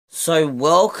So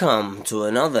welcome to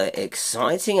another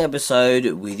exciting episode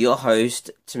with your host,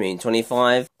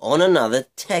 Tameen25, on another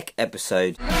tech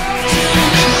episode.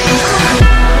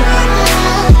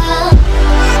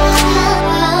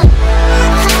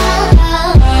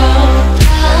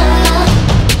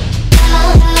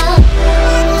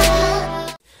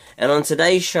 And on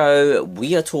today's show,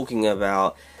 we are talking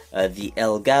about the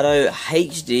Elgato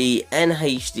HD and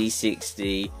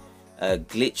HD60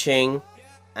 glitching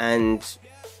and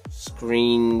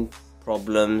screen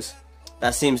problems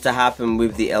that seems to happen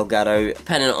with the Elgato,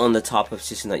 depending on the type of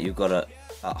system that you've got at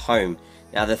home.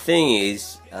 Now the thing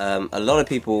is, a lot of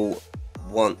people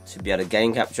want to be able to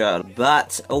game capture,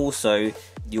 but also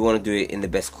you want to do it in the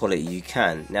best quality you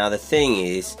can. Now the thing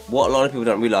is, what a lot of people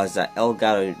don't realize is that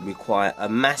Elgato require a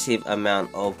massive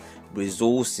amount of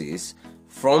resources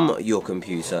from your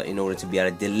computer in order to be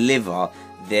able to deliver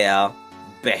their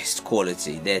best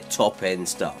quality, their top end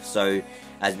stuff. So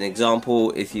as an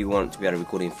example, if you want to be able to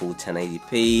record in full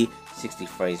 1080p, 60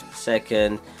 frames per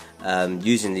second,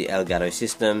 using the Elgato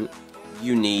system,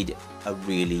 you need a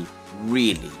really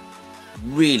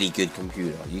good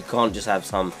computer. You can't just have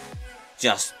some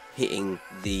just hitting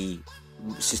the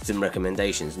system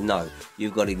recommendations. No,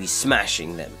 you've got to be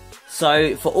smashing them.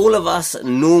 So for all of us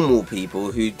normal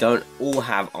people who don't all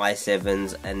have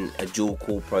i7s and a dual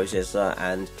core processor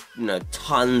and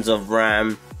tons of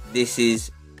RAM, this is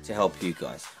to help you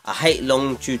guys. I hate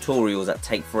long tutorials that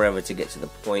take forever to get to the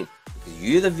point, because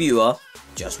you, the viewer,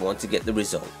 just want to get the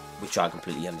result, which I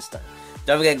completely understand.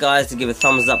 Don't forget guys to give a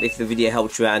thumbs up if the video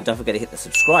helped you out, and don't forget to hit the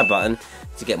subscribe button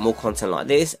to get more content like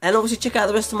this, and obviously check out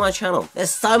the rest of my channel. There's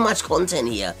so much content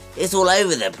here, it's all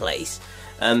over the place.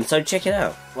 So check it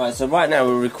out. Right, so right now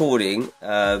we're recording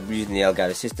using the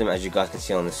Elgato system, as you guys can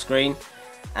see on the screen,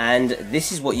 and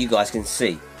this is what you guys can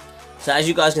see. So as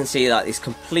you guys can see, like, it's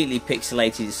completely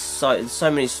pixelated, so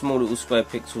many small little square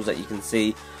pixels that you can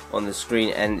see on the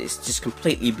screen, and it's just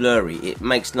completely blurry. It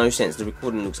makes no sense. The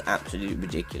recording looks absolutely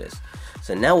ridiculous.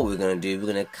 So now what we're going to do,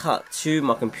 we're going to cut to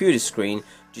my computer screen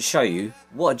to show you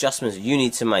what adjustments you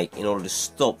need to make in order to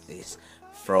stop this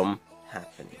from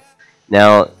happening.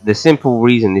 Now, the simple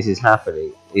reason this is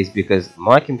happening is because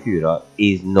my computer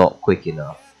is not quick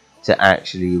enough to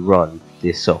actually run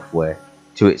this software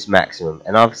to its maximum,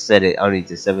 and I've set it only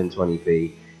to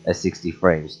 720p at 60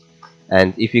 frames.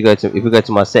 And if we go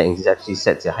to my settings, it's actually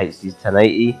set to HD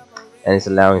 1080, and it's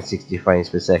allowing 60 frames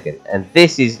per second. And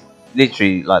this is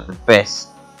literally like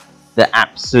the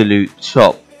absolute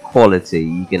top quality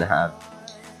you can have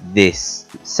this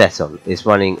set on. It's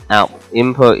running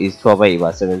input is 1280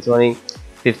 by 720,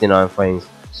 59 frames,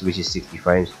 which is 60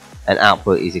 frames, and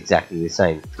output is exactly the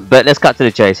same. But let's cut to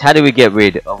the chase. How do we get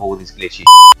rid of all this glitchy?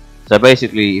 So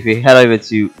basically, if you head over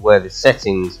to where the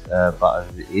settings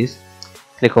button is,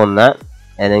 click on that,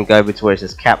 and then go over to where it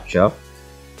says capture.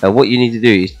 What you need to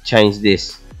do is change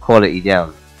this quality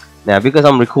down. Now, because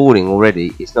I'm recording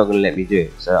already, it's not going to let me do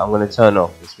it, so I'm going to turn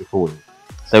off this recording.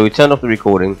 So we turn off the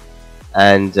recording,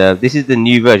 and this is the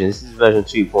new version. This is version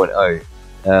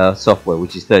 2.0 software,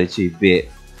 which is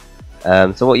 32-bit.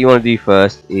 So what you want to do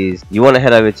first is you want to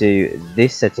head over to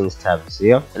this settings tab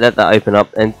here, let that open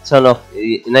up, and turn off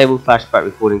enable flashback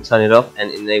recording, turn it off,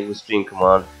 and enable stream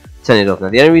command, turn it off. Now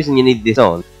the only reason you need this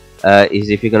on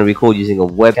is if you're going to record using a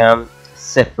webcam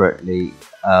separately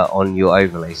on your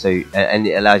overlay, so and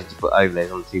it allows you to put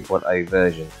overlays on the 2.0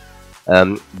 version.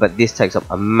 But this takes up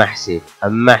a massive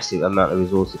amount of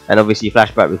resources, and obviously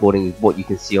flashback recording is what you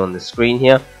can see on the screen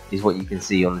here, is what you can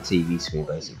see on the TV screen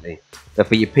basically. So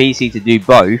for your PC to do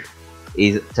both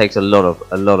takes a lot of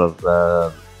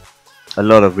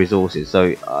resources,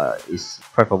 so it's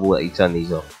preferable that you turn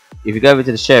these off. If you go over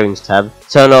to the sharings tab,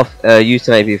 turn off use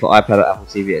 1080p for iPad or Apple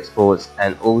TV exports,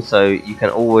 and also you can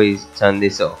always turn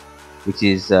this off, which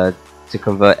is to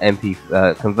convert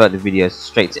the video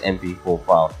straight to MP4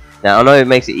 file. Now I know it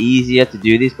makes it easier to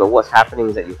do this, but what's happening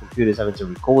is that your computer is having to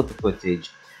record the footage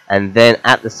and then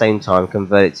at the same time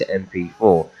convert it to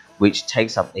MP4, which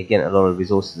takes up again a lot of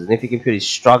resources. And if your computer is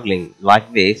struggling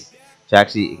like this, to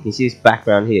actually, you can see this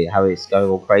background here, how it's going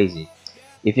all crazy.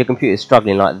 If your computer is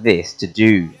struggling like this to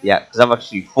do, because I've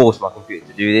actually forced my computer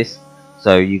to do this,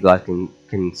 so you guys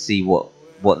can see what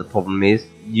the problem is.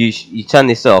 You turn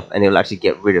this off, and it will actually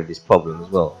get rid of this problem as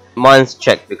well. Mine's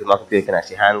checked because my computer can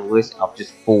actually handle this. I've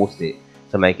just forced it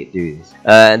to make it do this.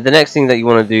 The next thing that you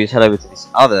want to do is head over to this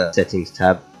other settings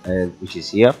tab, which is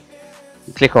here.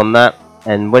 You click on that,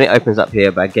 and when it opens up here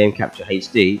about Game Capture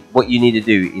HD, what you need to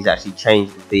do is actually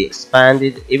change the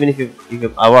expanded. Even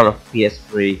if I run a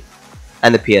PS3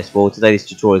 and the PS4. Today this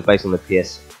tutorial is based on the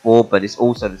PS4, but it's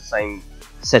also the same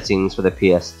settings for the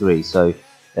PS3. So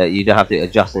You don't have to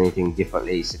adjust anything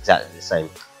differently. It's exactly the same.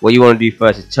 What you want to do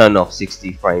first is turn off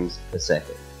 60 frames per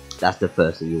second. That's the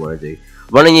first thing you want to do.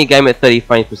 Running your game at 30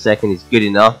 frames per second is good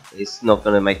enough. It's not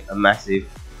going to make a massive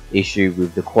issue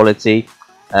with the quality.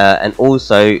 And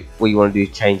also, what you want to do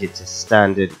is change it to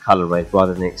standard color range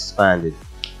rather than expanded.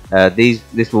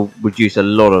 This will reduce a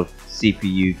lot of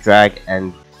CPU drag,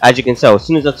 and as you can tell, as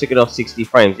soon as I took it off 60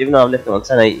 frames, even though I've left it on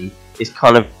 1080, it's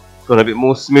kind of gone a bit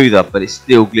more smoother, but it's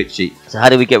still glitchy. So how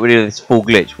do we get rid of this full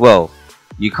glitch? Well,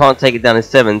 you can't take it down to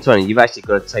 720. You've actually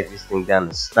got to take this thing down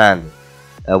to standard.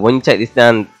 When you take it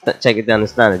down to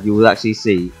standard, you will actually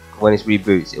see when it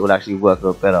reboots, it will actually work a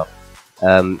lot better.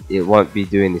 It won't be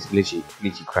doing this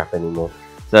glitchy crap anymore.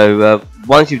 So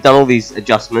once you've done all these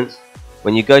adjustments,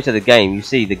 when you go to the game, you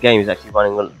see the game is actually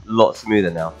running a lot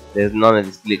smoother now. There's none of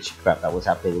this glitchy crap that was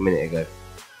happening a minute ago.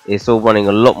 It's all running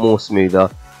a lot more smoother.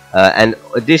 And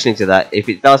additionally to that, if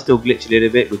it does still glitch a little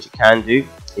bit, which it can do,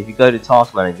 if you go to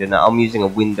Task Manager, now I'm using a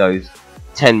Windows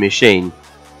 10 machine,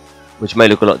 which may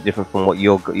look a lot different from what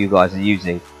you guys are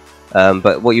using.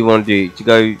 But what you want to do, to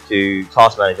go to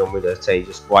Task Manager on Windows 10,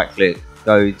 just right click,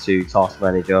 go to Task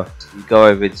Manager, you go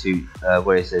over to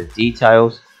where it says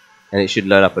Details, and it should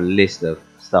load up a list of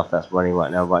stuff that's running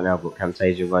right now. Right now I've got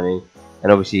Camtasia running,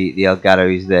 and obviously the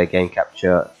Elgato is their game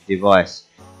capture device.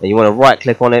 And you want to right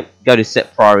click on it, go to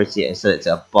set priority and set it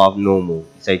to above normal.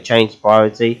 Say change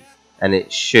priority, and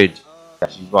it should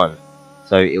actually run.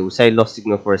 So it will say lost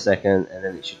signal for a second, and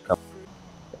then it should come.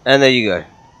 And there you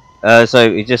go. So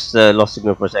it just lost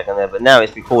signal for a second there, but now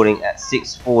it's recording at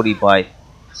 640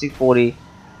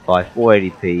 by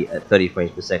 480p at 30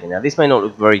 frames per second. Now this may not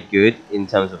look very good in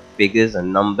terms of figures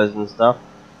and numbers and stuff,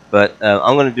 but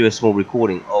I'm going to do a small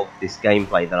recording of this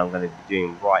gameplay that I'm going to be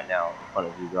doing right now in front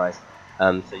of you guys,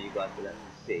 so you guys can actually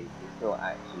see it's not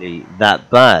actually that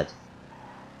bad.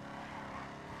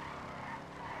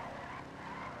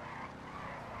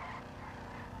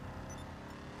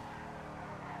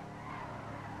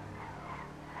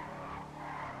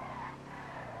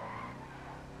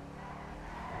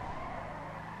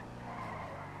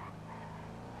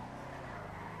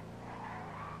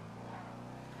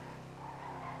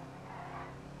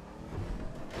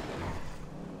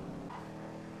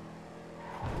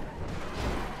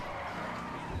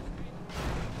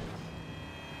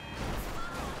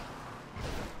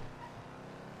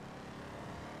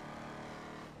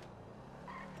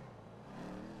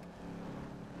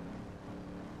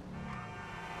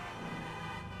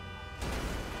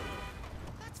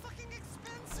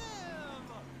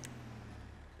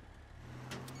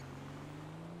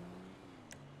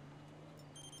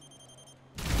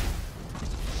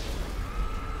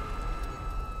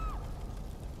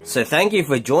 So thank you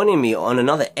for joining me on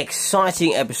another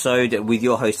exciting episode with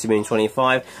your host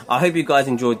Timmy25. I hope you guys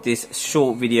enjoyed this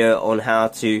short video on how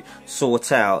to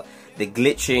sort out the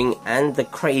glitching and the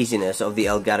craziness of the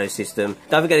Elgato system.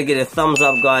 Don't forget to give it a thumbs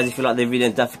up, guys, if you like the video,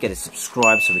 and don't forget to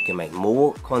subscribe so we can make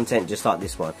more content just like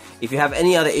this one. If you have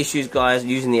any other issues, guys,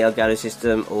 using the Elgato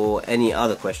system or any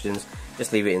other questions,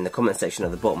 just leave it in the comment section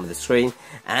at the bottom of the screen.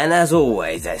 And as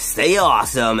always, stay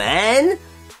awesome and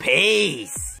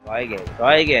peace!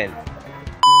 Try again.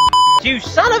 You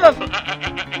son of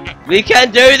a... We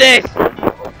can do this!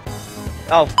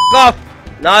 Oh, f*** off!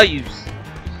 No, you...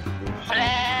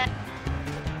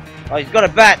 Oh, he's got a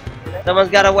bat!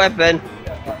 Someone's got a weapon!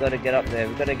 We've got to get up there,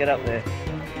 we've got to get up there.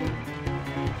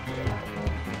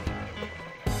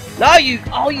 No, you...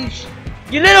 Oh, you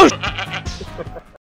little...